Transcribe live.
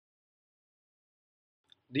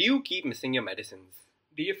Do you keep missing your medicines?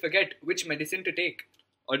 Do you forget which medicine to take?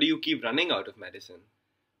 Or do you keep running out of medicine?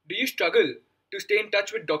 Do you struggle to stay in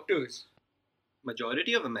touch with doctors?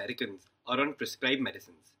 Majority of Americans are on prescribed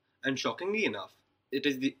medicines, and shockingly enough, it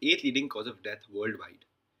is the 8th leading cause of death worldwide,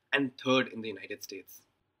 and 3rd in the United States.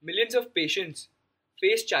 Millions of patients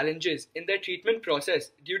face challenges in their treatment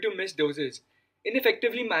process due to missed doses,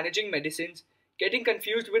 ineffectively managing medicines, getting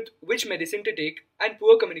confused with which medicine to take, and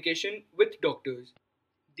poor communication with doctors.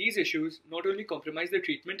 These issues not only compromise the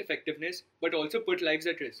treatment effectiveness but also put lives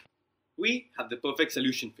at risk. We have the perfect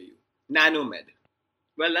solution for you, NanoMed.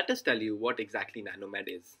 Well, let us tell you what exactly NanoMed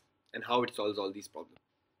is and how it solves all these problems.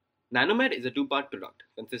 NanoMed is a two-part product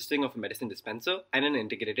consisting of a medicine dispenser and an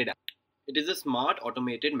integrated app. It is a smart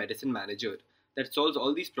automated medicine manager that solves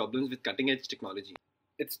all these problems with cutting-edge technology.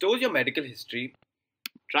 It stores your medical history,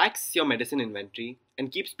 tracks your medicine inventory, and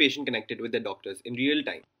keeps patient connected with their doctors in real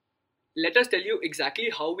time. Let us tell you exactly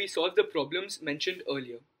how we solve the problems mentioned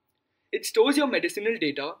earlier. It stores your medicinal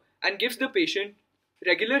data and gives the patient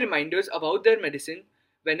regular reminders about their medicine.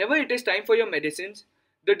 Whenever it is time for your medicines,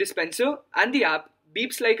 the dispenser and the app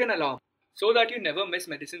beeps like an alarm so that you never miss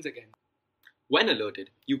medicines again. When alerted,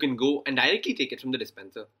 you can go and directly take it from the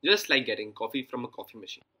dispenser, just like getting coffee from a coffee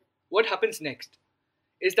machine. What happens next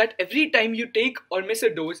is that every time you take or miss a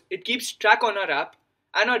dose, it keeps track on our app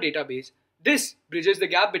and our database. This bridges the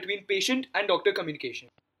gap between patient and doctor communication.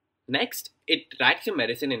 Next, it tracks your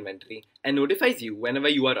medicine inventory and notifies you whenever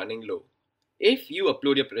you are running low. If you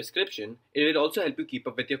upload your prescription, it will also help you keep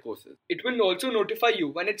up with your courses. It will also notify you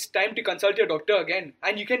when it's time to consult your doctor again,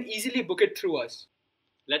 and you can easily book it through us.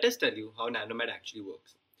 Let us tell you how NanoMed actually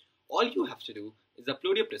works. All you have to do is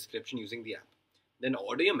upload your prescription using the app, then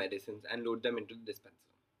order your medicines and load them into the dispenser.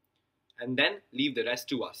 And then leave the rest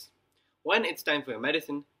to us. When it's time for your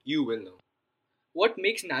medicine, you will know. What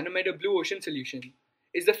makes NanoMed a blue ocean solution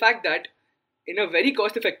is the fact that, in a very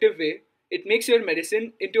cost-effective way, it makes your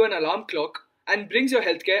medicine into an alarm clock and brings your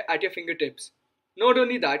healthcare at your fingertips. Not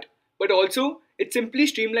only that, but also it simply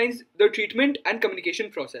streamlines the treatment and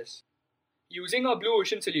communication process. Using our blue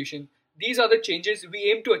ocean solution, these are the changes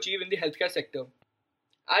we aim to achieve in the healthcare sector.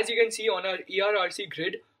 As you can see on our ERRC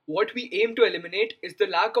grid, what we aim to eliminate is the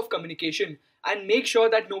lack of communication and make sure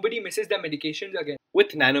that nobody misses their medications again. With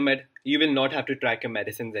NanoMed, you will not have to track your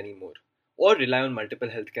medicines anymore or rely on multiple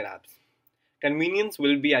healthcare apps. Convenience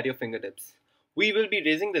will be at your fingertips. We will be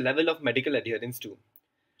raising the level of medical adherence too.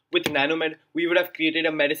 With NanoMed, we would have created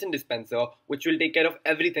a medicine dispenser which will take care of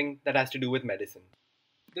everything that has to do with medicine.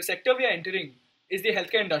 The sector we are entering is the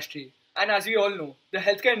healthcare industry, and as we all know, the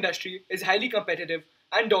healthcare industry is highly competitive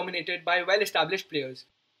and dominated by well-established players.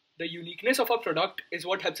 The uniqueness of our product is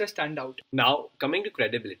what helps us stand out. Now, coming to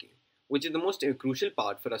credibility, which is the most crucial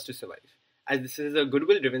part for us to survive, as this is a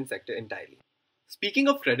goodwill-driven sector entirely. Speaking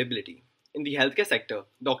of credibility, in the healthcare sector,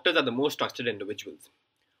 doctors are the most trusted individuals.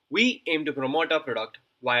 We aim to promote our product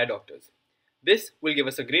via doctors. This will give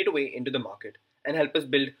us a great way into the market and help us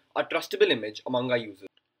build a trustable image among our users.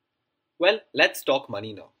 Well, let's talk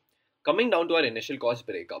money now. Coming down to our initial cost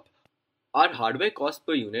breakup, our hardware cost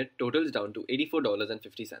per unit totals down to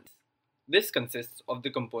 $84.50. This consists of the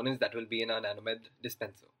components that will be in our NanoMed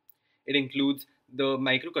dispenser. It includes the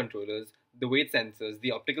microcontrollers, the weight sensors,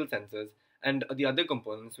 the optical sensors, and the other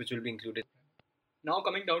components which will be included. Now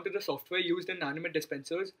coming down to the software used in NanoMed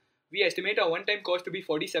dispensers, we estimate our one-time cost to be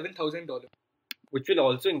 $47,000. Which will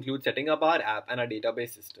also include setting up our app and our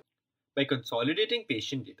database system. By consolidating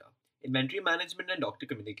patient data, inventory management and doctor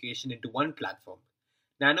communication into one platform,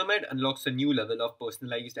 NanoMed unlocks a new level of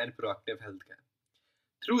personalized and proactive healthcare.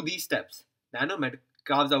 Through these steps, NanoMed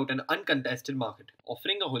carves out an uncontested market,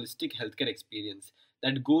 offering a holistic healthcare experience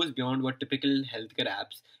that goes beyond what typical healthcare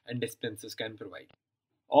apps and dispensers can provide.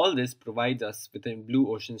 All this provides us with a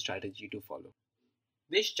blue ocean strategy to follow.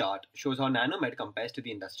 This chart shows how NanoMed compares to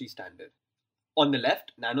the industry standard. On the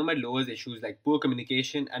left, NanoMed lowers issues like poor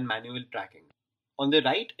communication and manual tracking. On the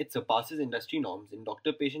right, it surpasses industry norms in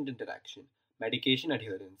doctor-patient interaction, medication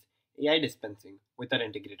adherence, AI dispensing with our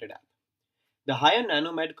integrated app. The higher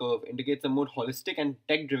NanoMed curve indicates a more holistic and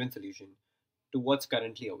tech-driven solution to what's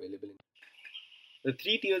currently available. The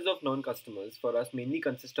three tiers of non-customers for us mainly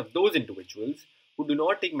consist of those individuals who do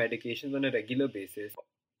not take medications on a regular basis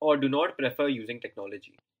or do not prefer using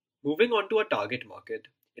technology. Moving on to our target market,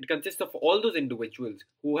 it consists of all those individuals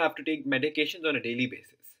who have to take medications on a daily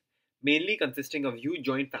basis, mainly consisting of huge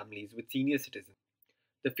joint families with senior citizens.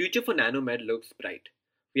 The future for NanoMed looks bright.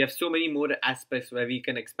 We have so many more aspects where we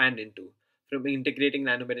can expand into, from integrating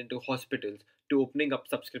NanoMed into hospitals to opening up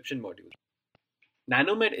subscription modules.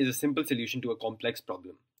 NanoMed is a simple solution to a complex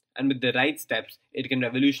problem, and with the right steps, it can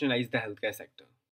revolutionize the healthcare sector.